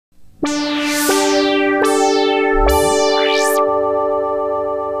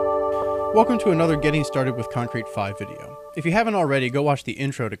Welcome to another Getting Started with Concrete5 video. If you haven't already, go watch the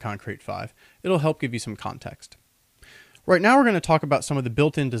intro to Concrete5. It'll help give you some context. Right now we're going to talk about some of the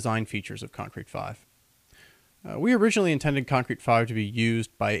built-in design features of Concrete5. We originally intended Concrete5 to be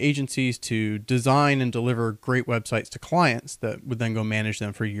used by agencies to design and deliver great websites to clients that would then go manage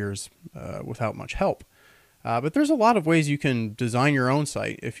them for years without much help. But there's a lot of ways you can design your own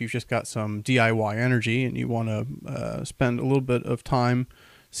site if you've just got some DIY energy and you want to spend a little bit of time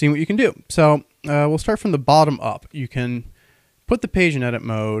seeing what you can do. So we'll start from the bottom up. You can put the page in edit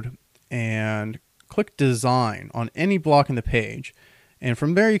mode and click design on any block in the page. And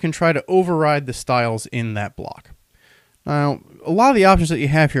from there you can try to override the styles in that block. Now, a lot of the options that you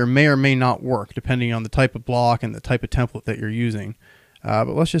have here may or may not work depending on the type of block and the type of template that you're using. But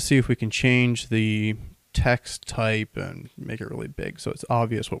let's just see if we can change the text type and make it really big so it's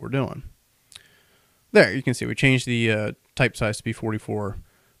obvious what we're doing. There, you can see we changed the type size to be 44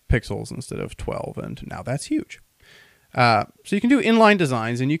 pixels instead of 12, and now that's huge. So you can do inline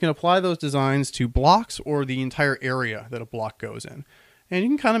designs, and you can apply those designs to blocks or the entire area that a block goes in. And you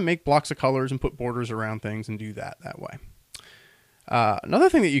can kind of make blocks of colors and put borders around things and do that way. Another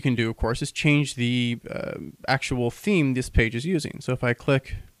thing that you can do, of course, is change the actual theme this page is using. So if I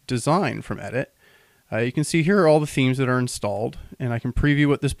click design from edit, you can see here are all the themes that are installed, and I can preview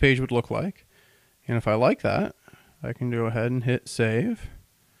what this page would look like. And if I like that, I can go ahead and hit save,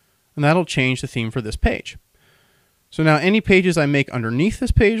 and that'll change the theme for this page. So now any pages I make underneath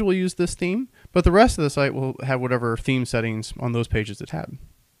this page will use this theme, but the rest of the site will have whatever theme settings on those pages it had.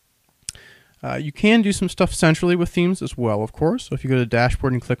 You can do some stuff centrally with themes as well, of course. So if you go to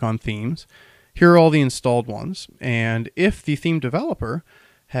dashboard and click on themes, here are all the installed ones. And if the theme developer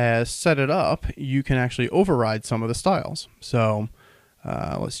has set it up, you can actually override some of the styles. So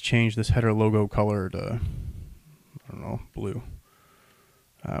let's change this header logo color to, I don't know, blue.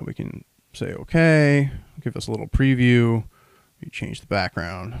 We can say OK, give us a little preview. We change the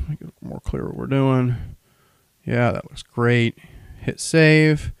background, make it more clear what we're doing. Yeah, that looks great. Hit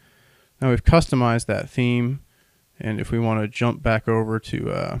save. Now we've customized that theme, and if we want to jump back over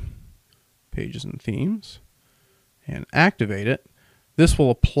to pages and themes and activate it, this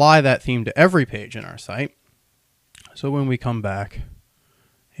will apply that theme to every page in our site. So when we come back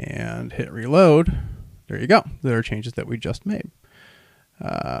and hit reload, there you go. There are changes that we just made.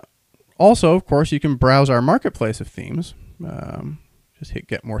 Also, of course, you can browse our marketplace of themes. Just hit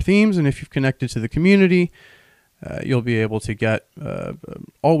get more themes, and if you've connected to the community, you'll be able to get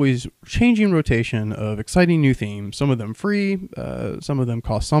always changing rotation of exciting new themes. Some of them free, some of them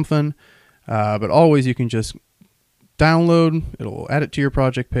cost something, but always you can just download, it'll add it to your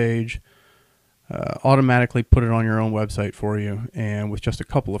project page, automatically put it on your own website for you, and with just a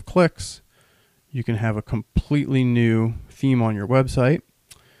couple of clicks, you can have a completely new theme on your website.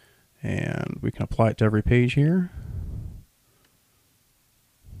 And we can apply it to every page here.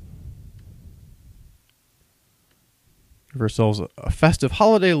 Give ourselves a festive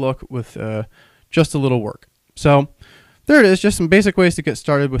holiday look with just a little work. So there it is, just some basic ways to get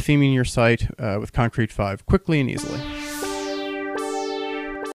started with theming your site with Concrete5 quickly and easily.